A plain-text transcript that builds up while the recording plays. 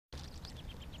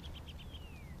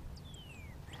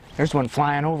There's one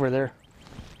flying over there.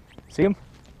 See him?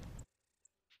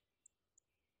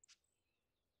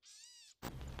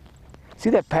 See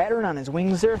that pattern on his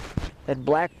wings there? That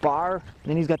black bar, and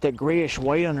then he's got that grayish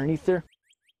white underneath there.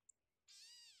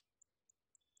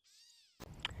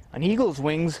 An eagle's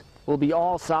wings will be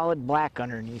all solid black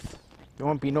underneath. There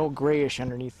won't be no grayish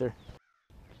underneath there.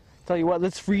 Tell you what,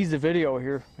 let's freeze the video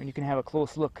here and you can have a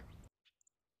close look.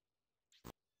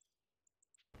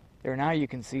 There, now you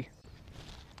can see.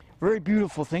 Very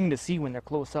beautiful thing to see when they're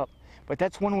close up. But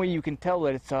that's one way you can tell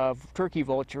that it's a turkey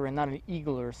vulture and not an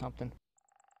eagle or something.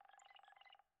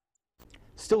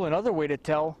 Still another way to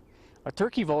tell, a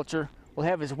turkey vulture will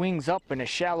have his wings up in a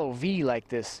shallow V like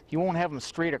this. He won't have them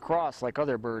straight across like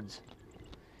other birds.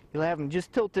 He'll have them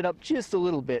just tilted up just a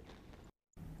little bit.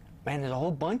 Man, there's a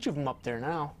whole bunch of them up there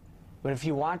now. But if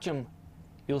you watch them,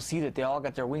 you'll see that they all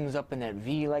got their wings up in that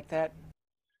V like that.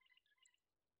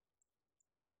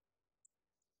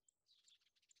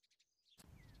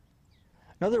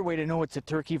 Another way to know it's a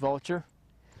turkey vulture,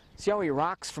 see how he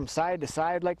rocks from side to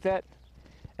side like that?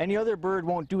 Any other bird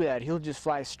won't do that, he'll just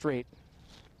fly straight.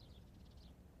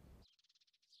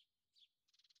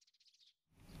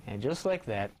 And just like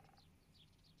that,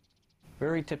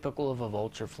 very typical of a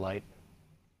vulture flight.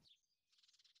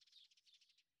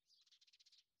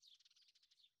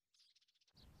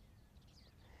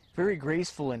 Very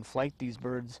graceful in flight, these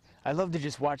birds. I love to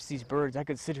just watch these birds. I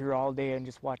could sit here all day and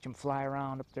just watch them fly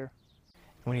around up there.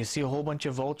 When you see a whole bunch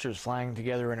of vultures flying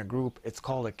together in a group, it's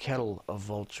called a kettle of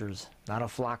vultures, not a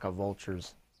flock of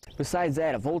vultures. Besides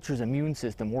that, a vulture's immune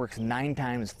system works 9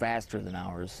 times faster than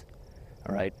ours.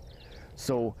 All right?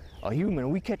 So a human,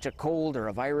 we catch a cold or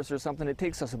a virus or something, it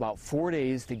takes us about 4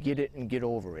 days to get it and get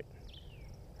over it.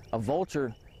 A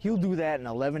vulture, he'll do that in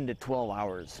 11 to 12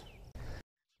 hours.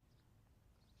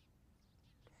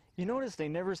 You notice they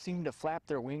never seem to flap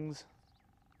their wings?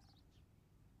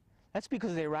 That's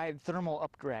because they ride thermal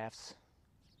updrafts.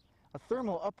 A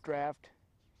thermal updraft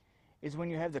is when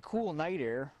you have the cool night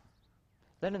air,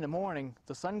 then in the morning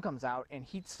the sun comes out and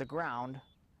heats the ground,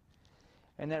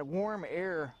 and that warm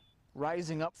air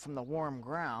rising up from the warm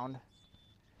ground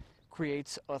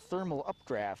creates a thermal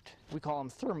updraft. We call them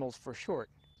thermals for short.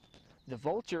 The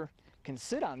vulture can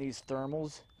sit on these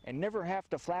thermals and never have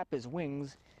to flap his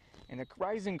wings, and the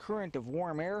rising current of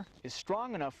warm air is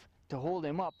strong enough to hold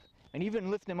him up and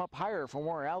even lift him up higher for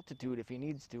more altitude if he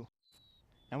needs to.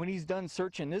 And when he's done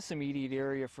searching this immediate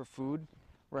area for food,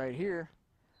 right here,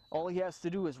 all he has to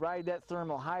do is ride that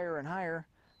thermal higher and higher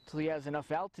till he has enough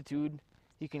altitude.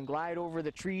 He can glide over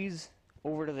the trees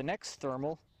over to the next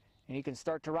thermal, and he can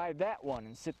start to ride that one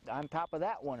and sit on top of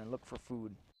that one and look for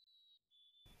food.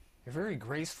 They're very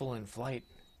graceful in flight.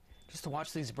 Just to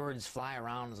watch these birds fly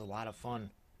around is a lot of fun.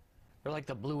 They're like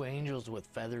the blue angels with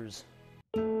feathers.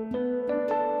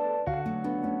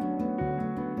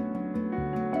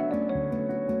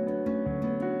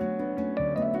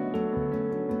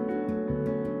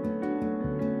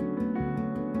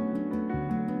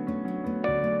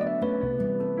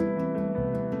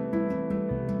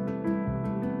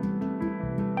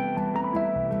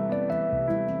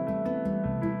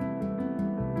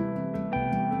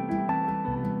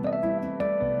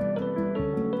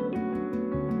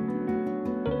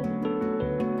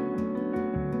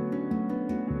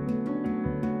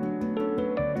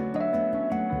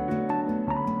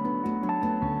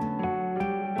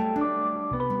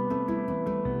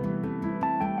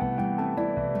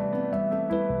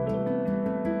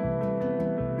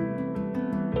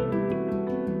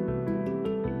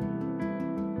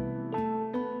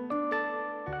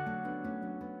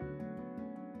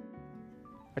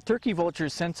 A turkey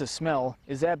vulture's sense of smell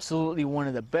is absolutely one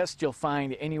of the best you'll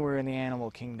find anywhere in the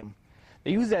animal kingdom.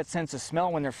 They use that sense of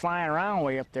smell when they're flying around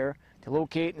way up there to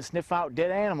locate and sniff out dead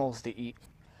animals to eat.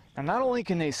 Now not only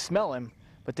can they smell him,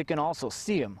 but they can also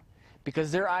see him,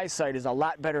 because their eyesight is a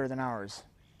lot better than ours.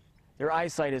 Their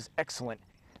eyesight is excellent.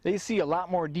 They see a lot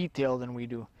more detail than we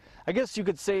do. I guess you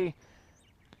could say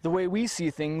the way we see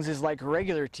things is like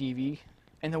regular TV,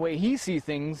 and the way he sees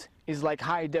things is like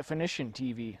high definition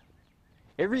TV.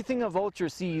 Everything a vulture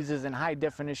sees is in high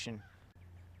definition.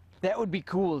 That would be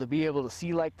cool to be able to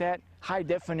see like that, high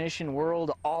definition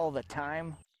world all the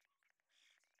time.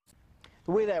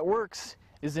 The way that works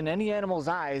is in any animal's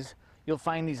eyes, you'll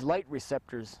find these light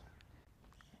receptors.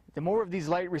 The more of these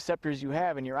light receptors you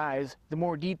have in your eyes, the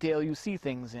more detail you see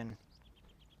things in.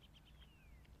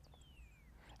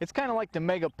 It's kind of like the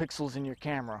megapixels in your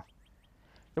camera.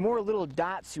 The more little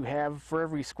dots you have for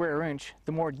every square inch,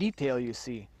 the more detail you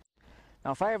see.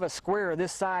 Now if I have a square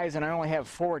this size and I only have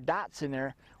 4 dots in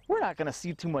there, we're not going to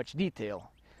see too much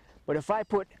detail. But if I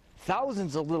put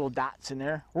thousands of little dots in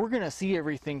there. We're going to see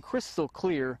everything crystal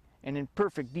clear and in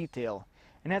perfect detail.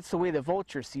 And that's the way the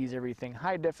vulture sees everything.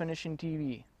 High definition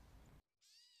TV.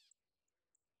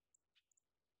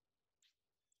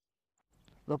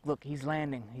 Look, look, he's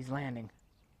landing. He's landing.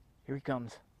 Here he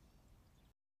comes.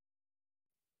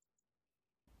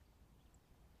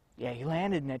 Yeah, he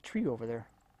landed in that tree over there.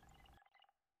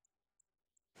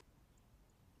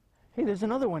 Hey, there's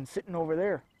another one sitting over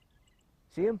there.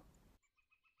 See him?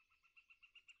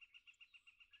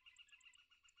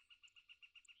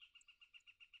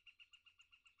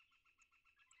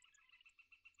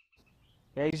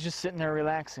 Yeah, he's just sitting there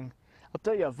relaxing. I'll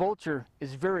tell you, a vulture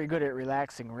is very good at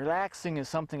relaxing. Relaxing is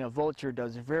something a vulture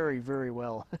does very, very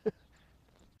well.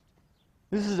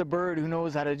 This is a bird who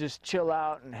knows how to just chill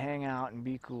out and hang out and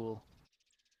be cool.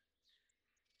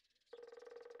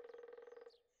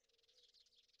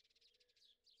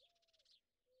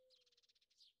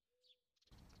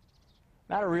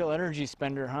 Not a real energy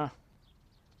spender, huh?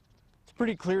 It's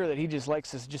pretty clear that he just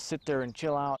likes to just sit there and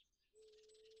chill out.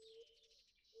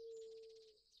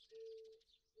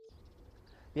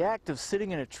 The act of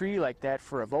sitting in a tree like that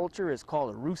for a vulture is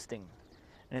called a roosting.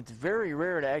 And it's very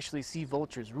rare to actually see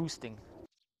vultures roosting.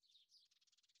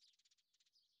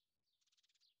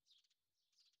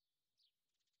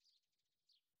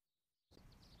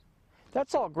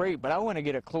 That's all great, but I want to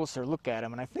get a closer look at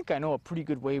him, and I think I know a pretty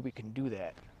good way we can do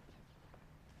that.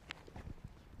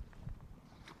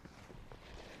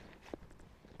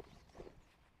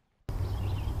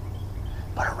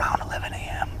 But around 11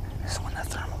 a.m. is when the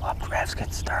thermal updrafts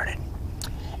get started.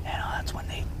 And that's when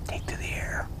they take to the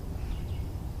air.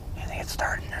 And they get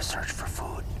started in their search for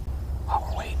food. While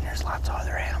we're waiting, there's lots of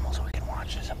other animals we can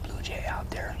watch. There's a blue jay out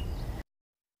there.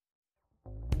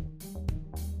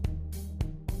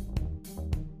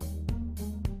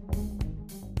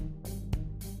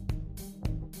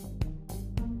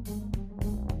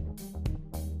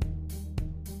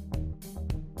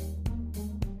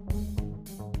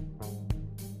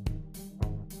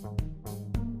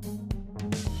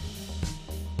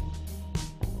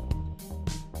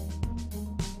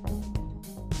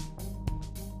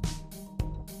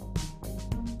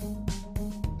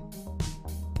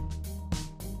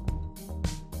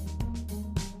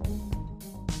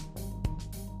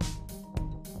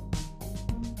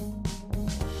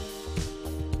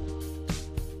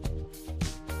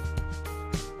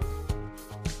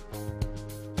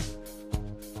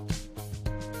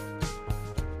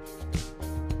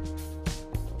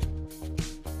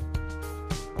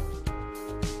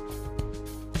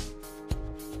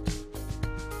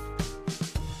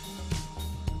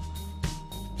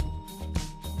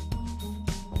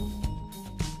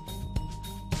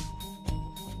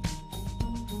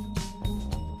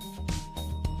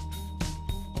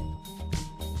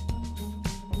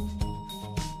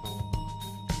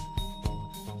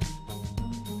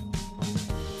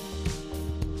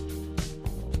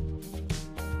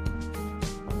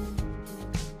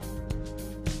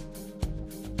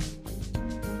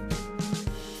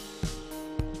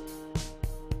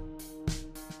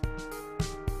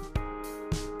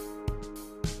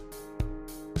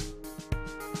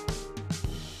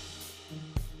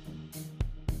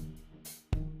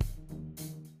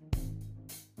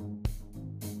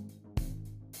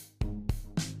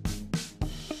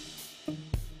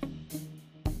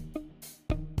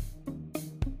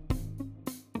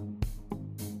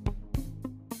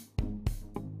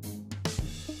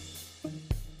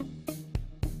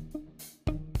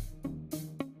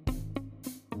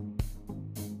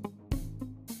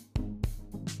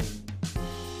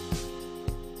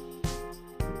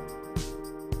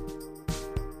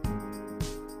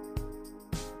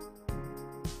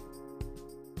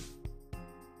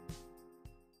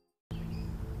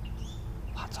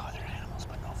 Lots of other animals,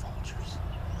 but no vultures.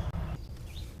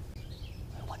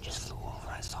 And one just flew over.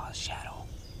 I saw his shadow.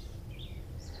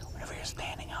 Whenever you're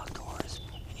standing outdoors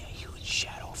and a huge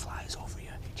shadow flies over you,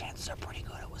 chances are pretty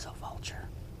good it was a vulture.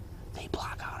 They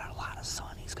block out a lot of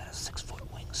sun. He's got a 6-foot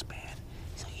wingspan.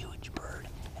 He's a huge bird,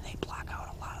 and they block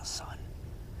out a lot of sun.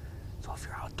 So if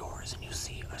you're outdoors and you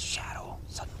see a shadow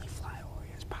suddenly fly over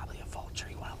you, it's probably a vulture.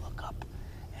 You want to look up,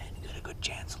 and you get a good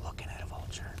chance of looking at a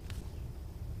vulture.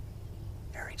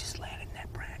 There, he just landed in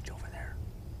that branch over there.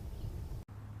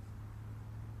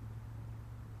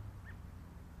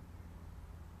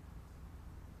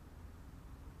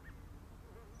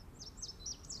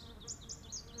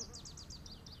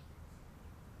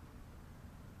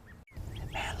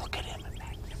 Man, look at him, a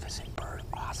magnificent bird,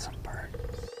 awesome bird.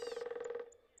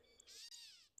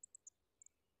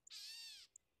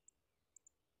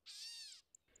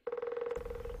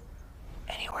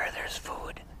 Anywhere there's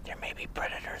food, There may be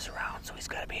predators around, so he's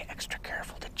got to be extra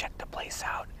careful to check the place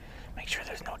out. Make sure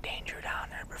there's no danger down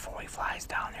there before he flies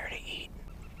down there to eat.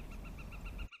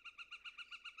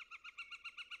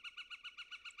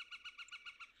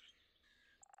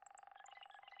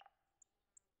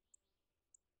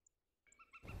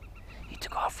 He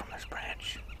took off from this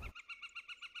branch.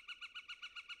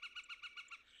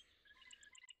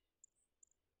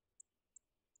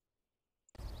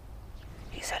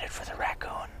 He's headed for the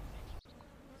raccoon.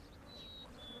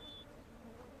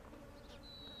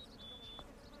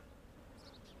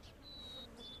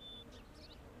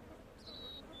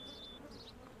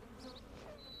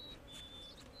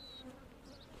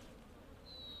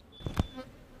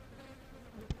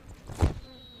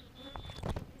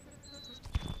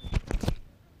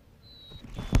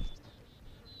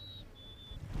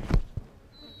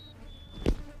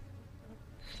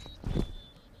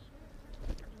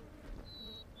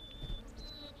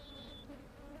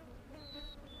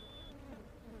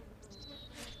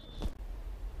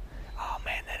 Oh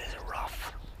man, that is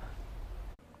rough.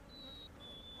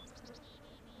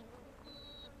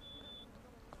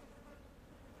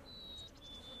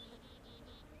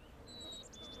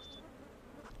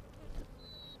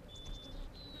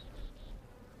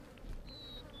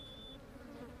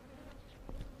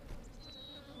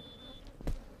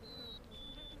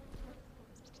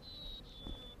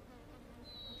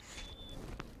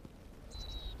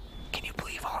 Can you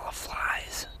believe all the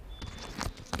flies?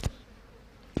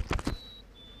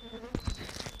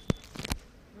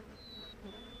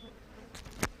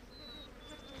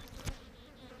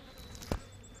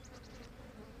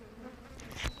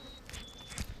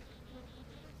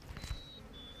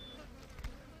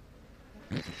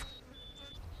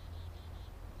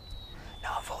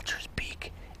 Now a vulture's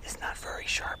beak is not very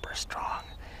sharp or strong.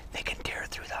 They can tear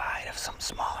through the hide of some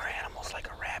smaller animals like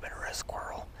a rabbit or a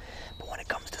squirrel. But when it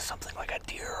comes to something like a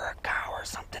deer or a cow or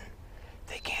something,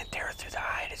 they can't tear through the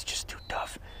hide. It's just too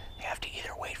tough. They have to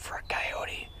either wait for a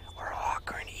coyote or a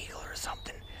hawk or an eagle or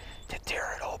something to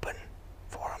tear it open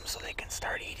for them so they can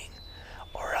start eating.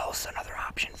 Or else another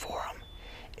option for them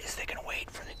is they can wait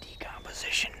for the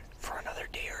decomposition for another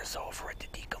day or so for it to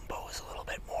decompose a little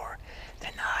bit more.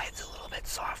 Then the hide's a little bit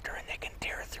softer and they can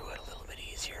tear through it a little bit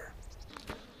easier.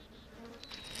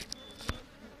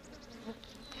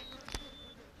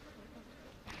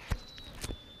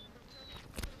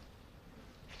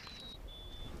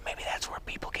 Maybe that's where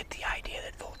people get the idea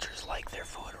that vultures like their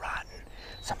food rotten.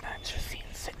 Sometimes they're seen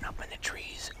sitting up in the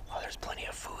trees while there's plenty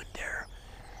of food there.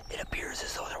 It appears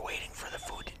as though they're waiting for the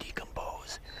food to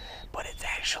decompose, but it's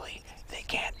actually they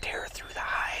can't tear through the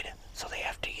hide, so they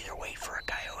have to either wait for a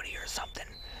coyote or something,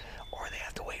 or they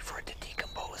have to wait for it to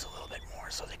decompose a little bit more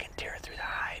so they can tear through the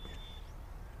hide.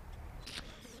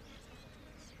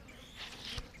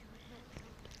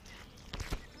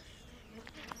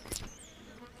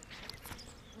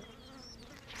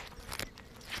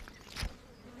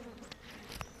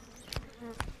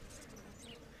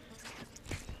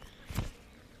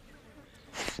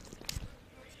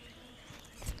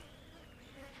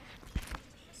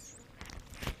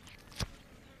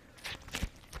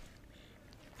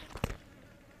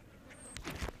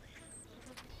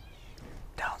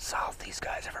 Down south, these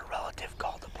guys have a relative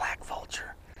called the black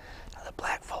vulture. Now, the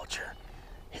black vulture,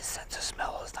 his sense of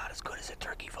smell is not as good as a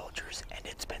turkey vulture's, and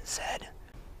it's been said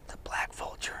the black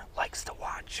vulture likes to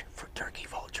watch for turkey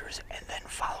vultures and then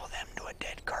follow them to a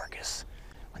dead carcass.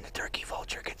 When the turkey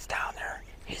vulture gets down there,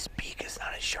 his beak is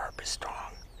not as sharp as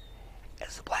strong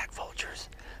as the black vulture's,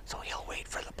 so he'll wait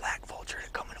for the black vulture to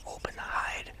come and open the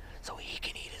hide so he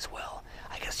can eat as well.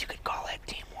 I guess you could call that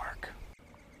teamwork.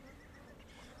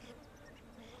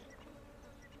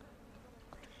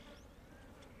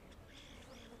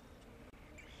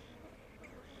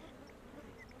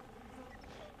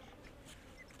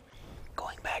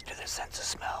 Going back to their sense of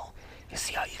smell, you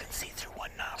see how you can see through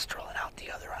one nostril and out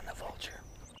the other on the vulture.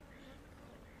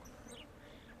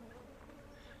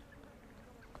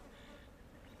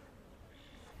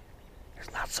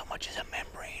 There's not so much as a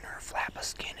membrane or a flap of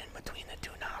skin in between the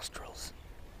two nostrils.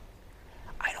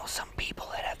 I know some people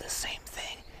that have the same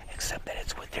thing, except that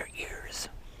it's with their ears.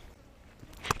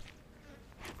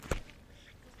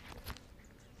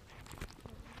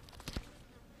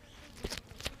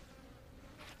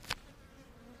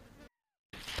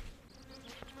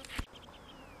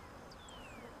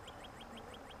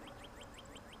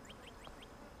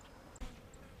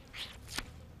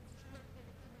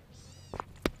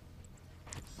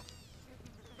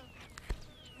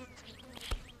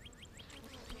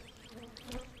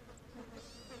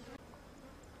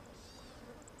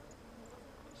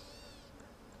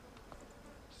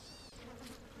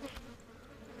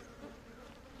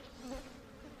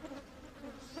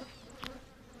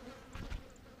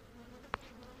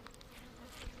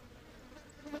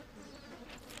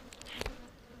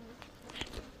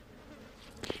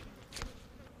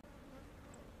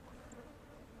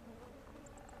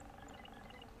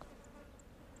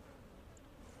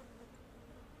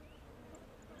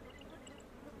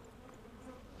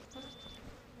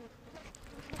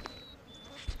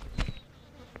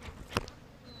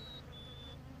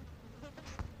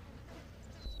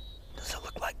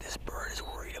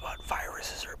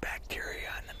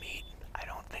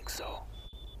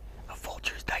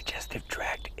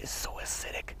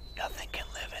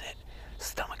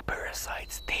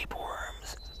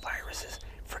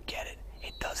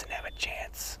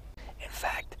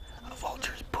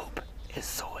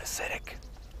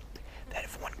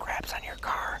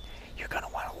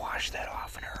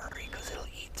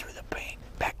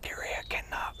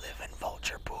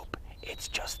 it's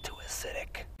just too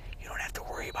acidic. You don't have to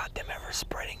worry about them ever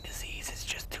spreading disease. It's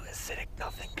just too acidic.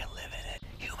 Nothing can live in it.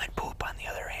 Human poop, on the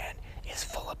other hand, is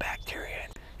full of bacteria.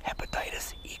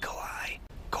 Hepatitis, E. coli,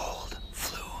 cold,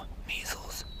 flu,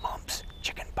 measles, mumps,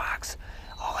 chicken pox,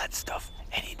 all that stuff.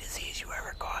 Any disease you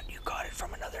ever caught, you caught it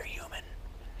from another human.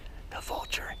 The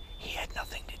vulture, he had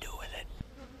nothing to do with it.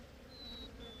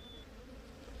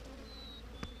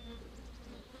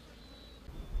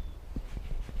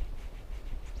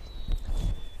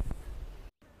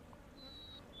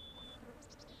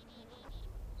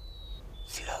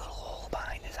 See that little hole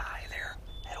behind his eye there?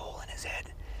 That hole in his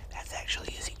head? That's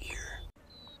actually his ear.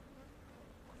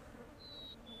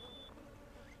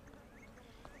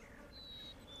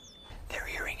 Their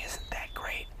hearing isn't that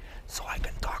great, so I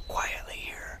can talk quietly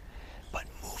here, but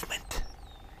movement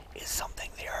is something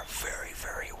they are very,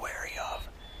 very wary of.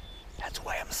 That's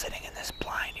why I'm sitting in this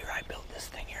blind here. I built this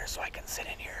thing here so I can sit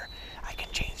in here. I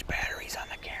can change batteries on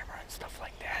the camera and stuff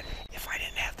like that. If I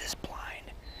didn't have this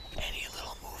blind, any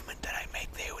little movement that I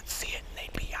make, they would see it and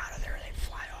they'd be out of there. They'd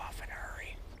fly off in a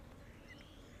hurry.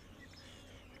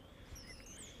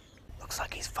 Looks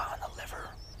like he's found the liver.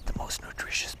 The most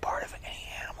nutritious part of any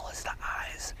animal is the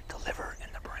eyes, the liver,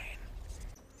 and the brain.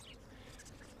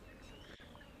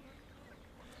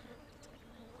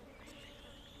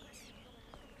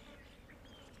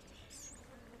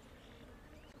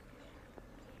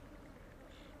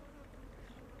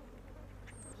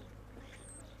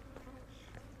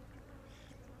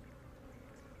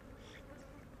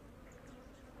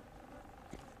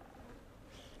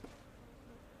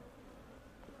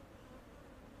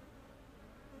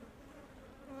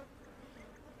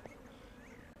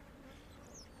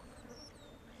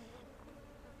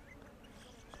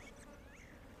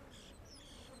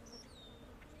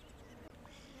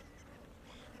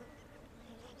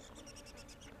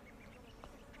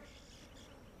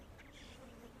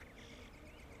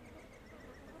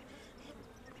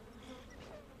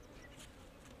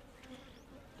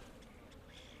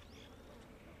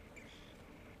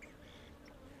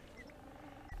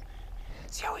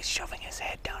 See how he's shoving his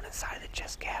head down inside the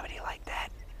chest cavity like that?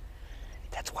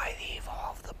 That's why they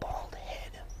evolved the bald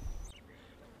head.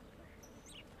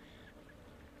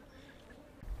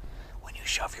 When you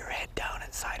shove your head down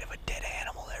inside of a dead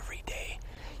animal every day,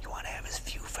 you want to have as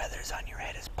few feathers on your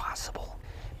head as possible,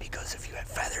 because if you have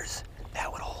feathers, that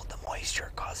would hold the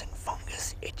moisture, causing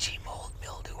fungus, itchy, mold,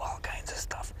 mildew, all kinds of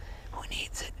stuff. Who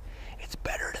needs it? It's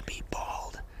better to be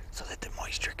bald so that the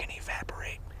moisture can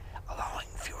evaporate, allowing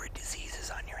fewer diseases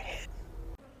on your head.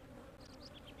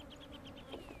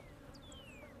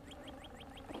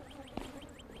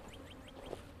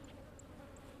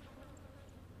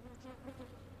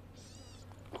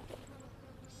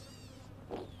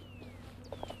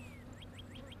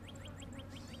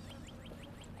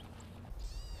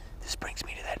 This brings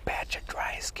me to that patch of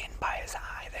dry skin by his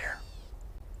eye there.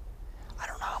 I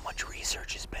don't know how much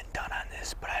research has been done on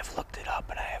this, but I've looked it up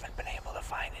and I haven't been able to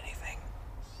find anything.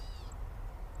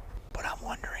 But I'm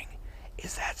wondering,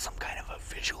 is that some kind of a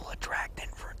visual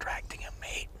attractant for attracting a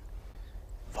mate?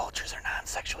 Vultures are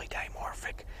non-sexually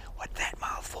dimorphic. What that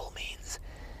mouthful means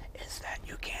is that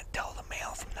you can't tell the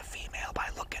male from the female by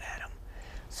looking at him.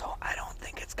 So I don't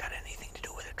think it's got anything to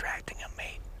do with attracting a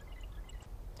mate.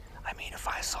 I mean, if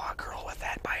I saw a girl with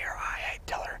that by her eye, I'd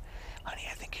tell her, honey,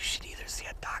 I think you should either see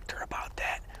a doctor about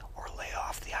that or lay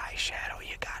off the eyeshadow.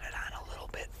 You got it on a little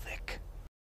bit thick.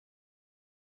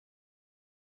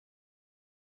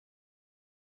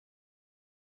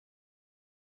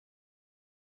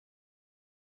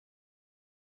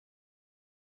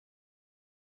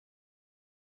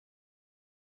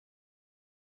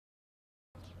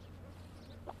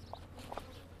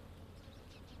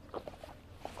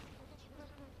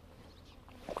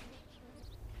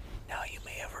 Now, you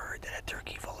may have heard that a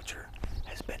turkey vulture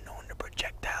has been known to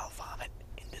projectile vomit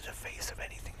into the face of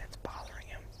anything that's bothering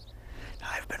him. Now,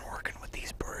 I've been working with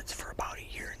these birds for about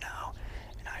a year now,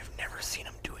 and I've never seen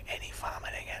them do any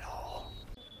vomiting at all.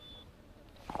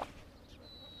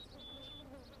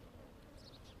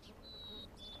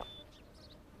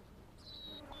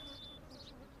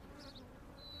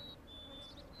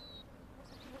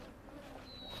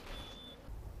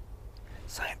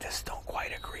 Scientists don't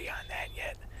quite agree on that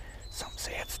yet. Some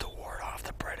say it's to ward off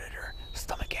the predator,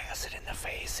 stomach acid in the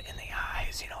face, in the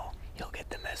eyes, you'll get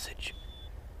the message.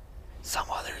 Some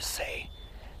others say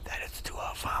that it's to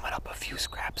vomit up a few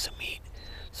scraps of meat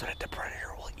so that the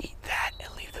predator will eat that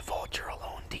and leave the vulture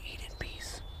alone to eat in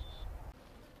peace.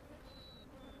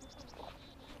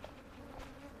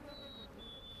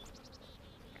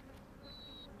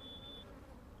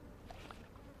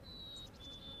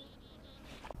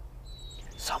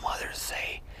 Some Some others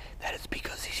say that it's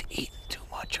because he's eaten too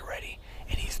much already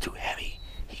and he's too heavy.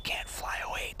 He can't fly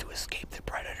away to escape the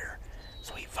predator,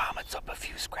 so he vomits up a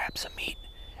few scraps of meat.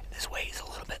 This way he's a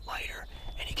little bit lighter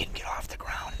and he can get off the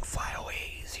ground and fly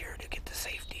away easier to get to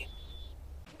safety.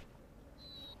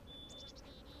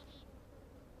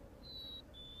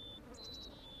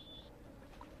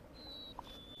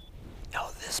 Now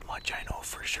this much I know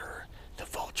for sure, the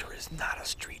vulture is not a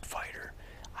street fighter.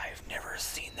 I've never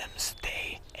seen them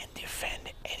stay and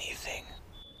defend anything.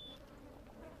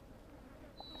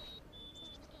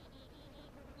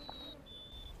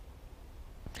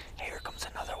 Here comes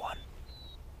another one.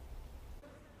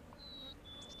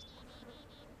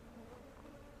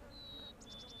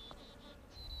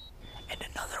 And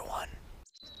another one.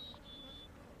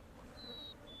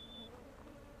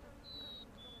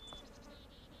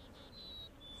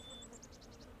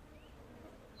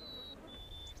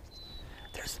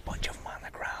 There's a bunch of them on the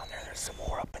ground there. There's some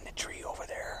more up in the tree over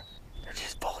there. They're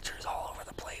just vultures all over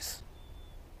the place.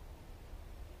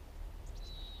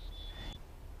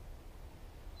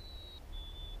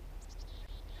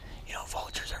 You know,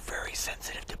 vultures are very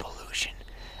sensitive to pollution.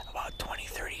 About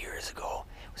 20-30 years ago,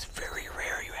 it was very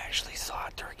rare you actually saw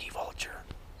a turkey vulture.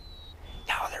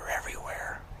 Now they're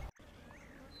everywhere.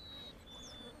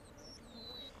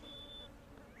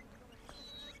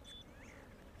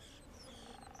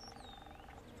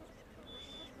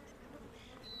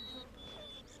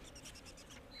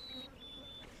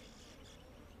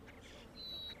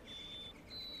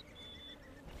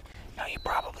 Now you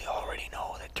probably already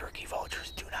know that turkey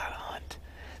vultures do not hunt.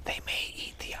 They may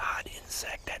eat the odd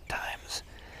insect at times,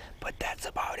 but that's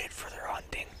about it for their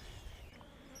hunting.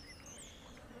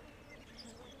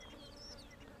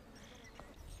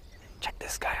 Check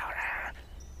this guy out,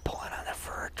 pulling on the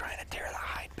fur, trying to tear the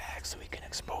hide back so he can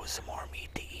expose some more meat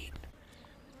to eat.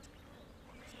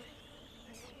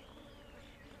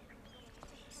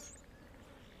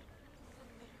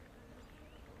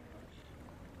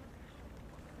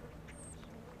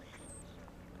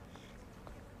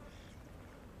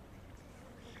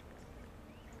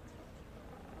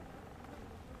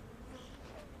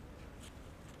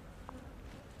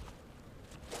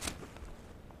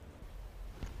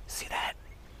 See that?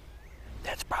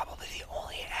 That's probably the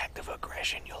only act of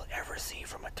aggression you'll ever see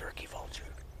from a turkey vulture.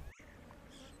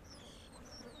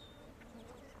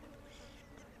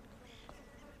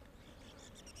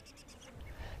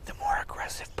 The more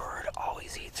aggressive bird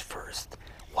always eats first.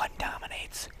 One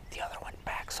dominates, the other one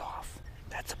backs off.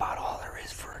 That's about all there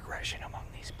is for aggression among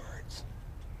these birds.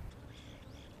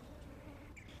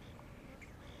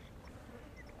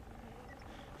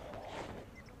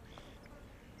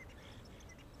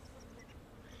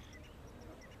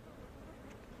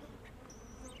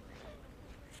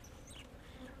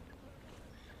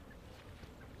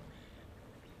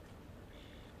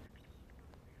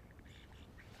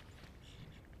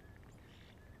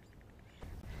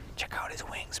 Check out his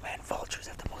wings, man. Vultures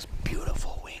have the most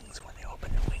beautiful wings when they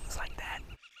open their wings like that.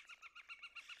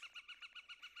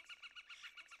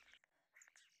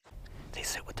 They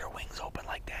sit with their wings open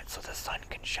like that so the sun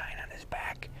can shine on his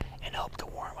back and help to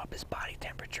warm up his body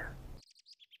temperature.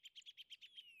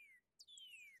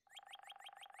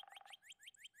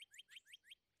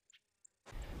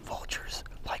 Vultures,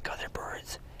 like other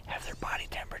birds, have their body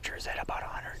temperatures at about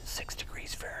 106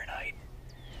 degrees Fahrenheit.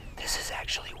 This is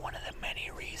actually one of the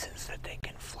many reasons that they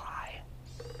can fly.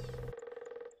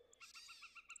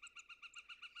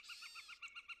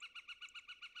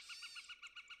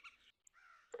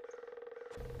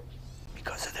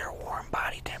 Because of their warm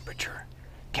body temperature,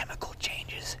 chemical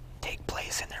changes take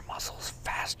place in their muscles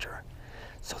faster,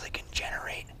 so they can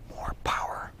generate more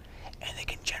power and they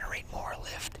can generate more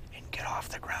lift and get off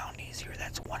the ground easier.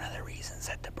 That's one of the reasons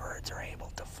that the birds are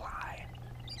able to fly.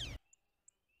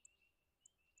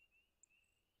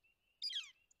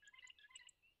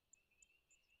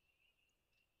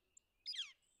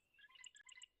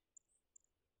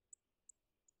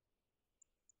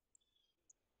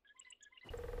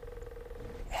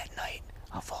 At night,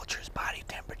 a vulture's body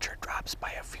temperature drops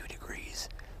by a few degrees,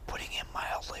 putting him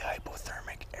mildly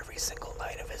hypothermic every single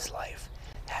night of his life.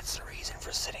 That's the reason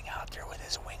for sitting out there with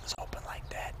his wings open like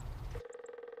that.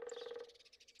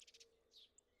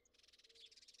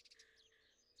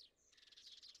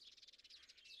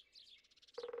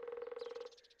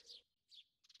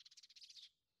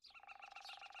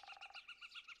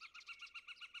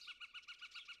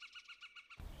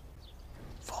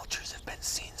 Vultures have been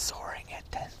seen soaring at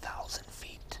 10,000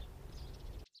 feet.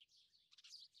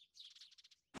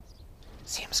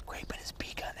 See him scraping his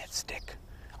beak on that stick.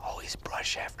 Always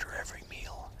brush after every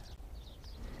meal.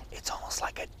 It's almost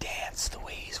like a dance the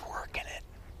way he's working it.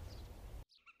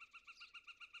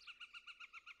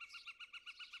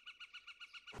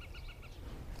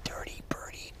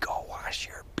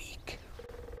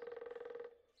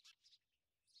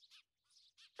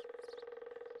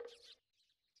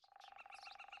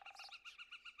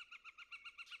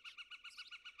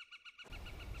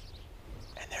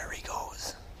 there he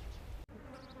goes.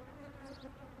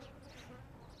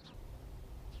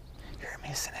 You're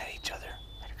missing at each other.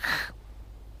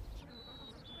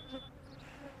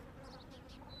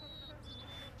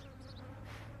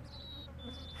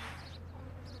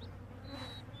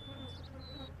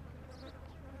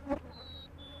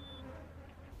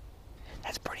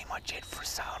 That's pretty much it for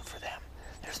sound for them.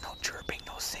 There's no chirping,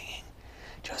 no singing,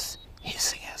 just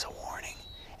hissing as a warning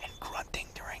and grunting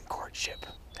during courtship.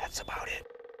 That's about it.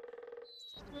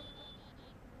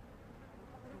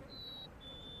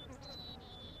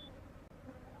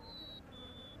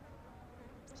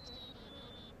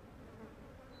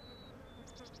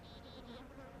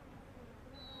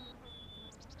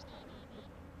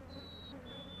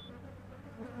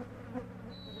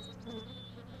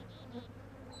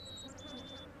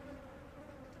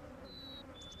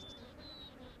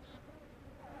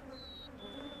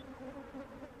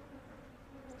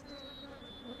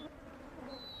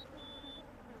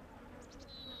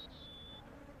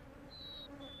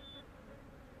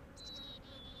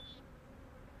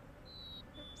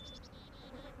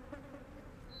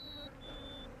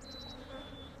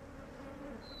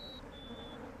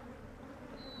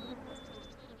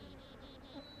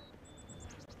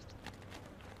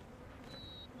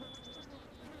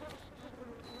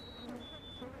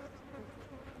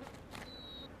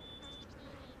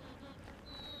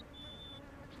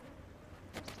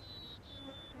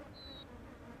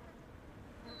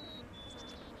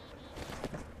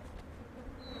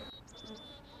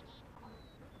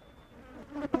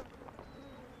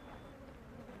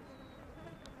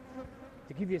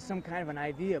 To give you some kind of an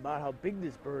idea about how big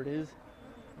this bird is,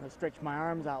 I'm going to stretch my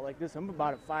arms out like this. I'm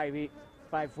about a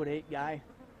 5'8" guy.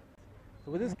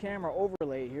 So with this camera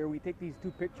overlay here, we take these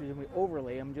two pictures and we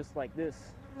overlay them just like this.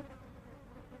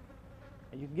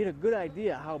 And you can get a good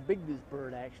idea how big this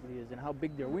bird actually is and how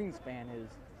big their wingspan is.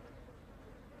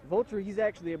 Vulture, he's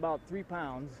actually about 3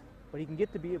 pounds, but he can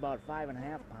get to be about 5.5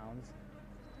 pounds.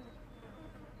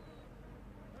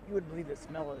 You wouldn't believe the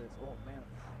smell of this. Oh man.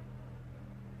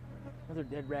 Another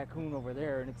dead raccoon over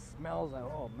there, and it smells like,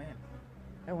 oh man,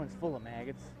 that one's full of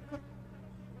maggots.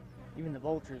 Even the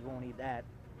vultures won't eat that.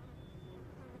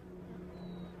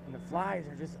 And the flies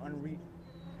are just unreal.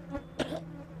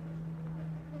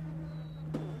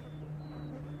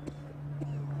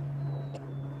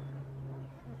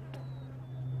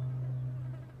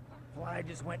 Fly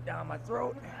just went down my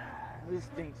throat. This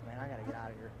stinks, man. I gotta get out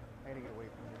of here. I gotta get away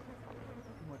from here.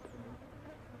 Too much for me.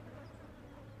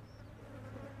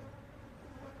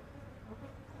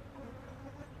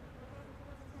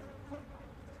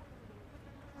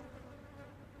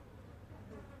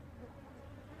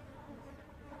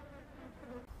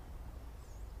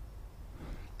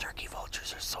 Turkey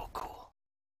vultures are so cool.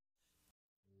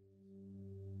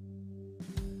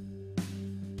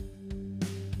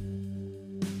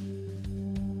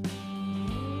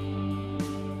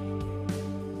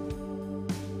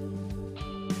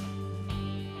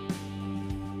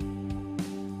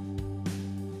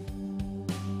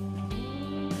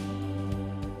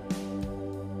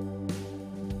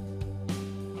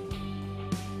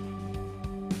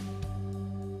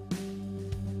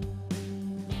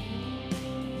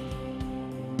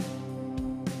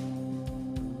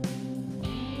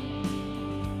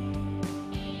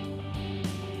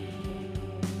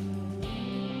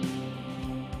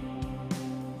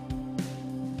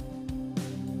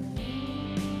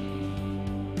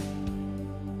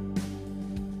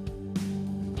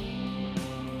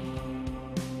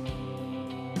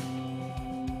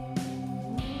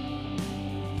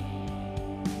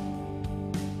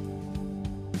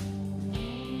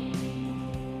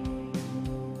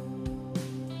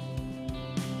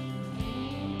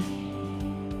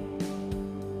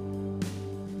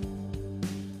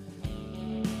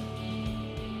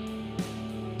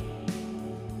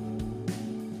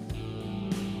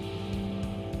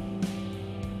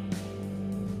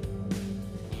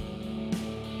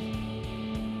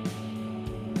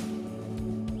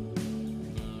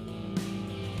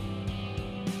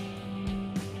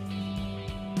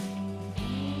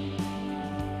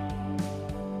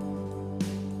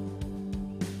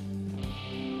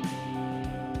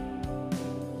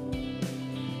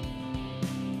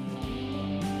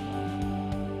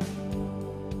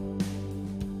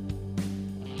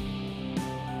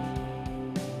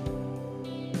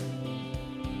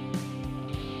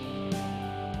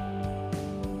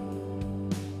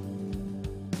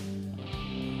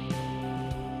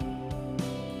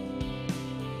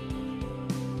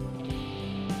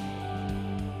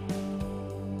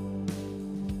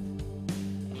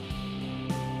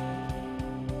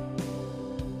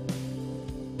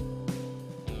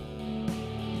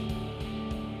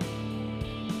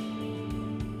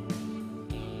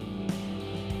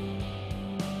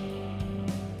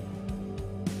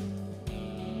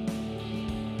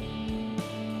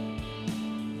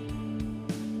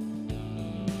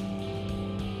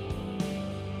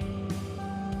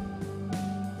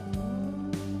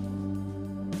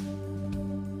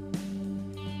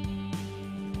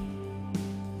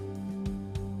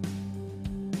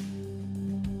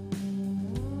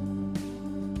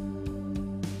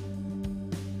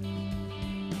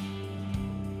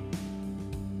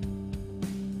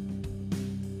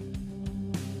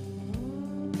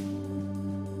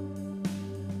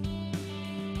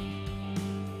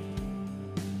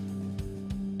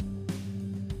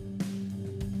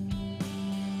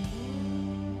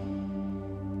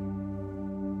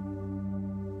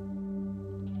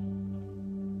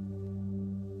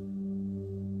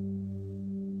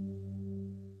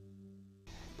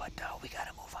 But we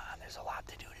gotta move on. There's a lot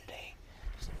to do today.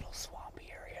 There's a little swampy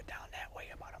area down that way,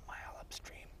 about a mile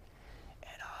upstream.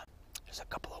 And there's a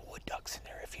couple of wood ducks in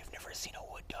there. If you've never seen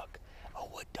a wood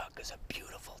duck is a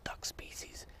beautiful duck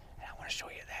species. And I want to show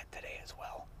you that today as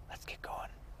well. Let's get going.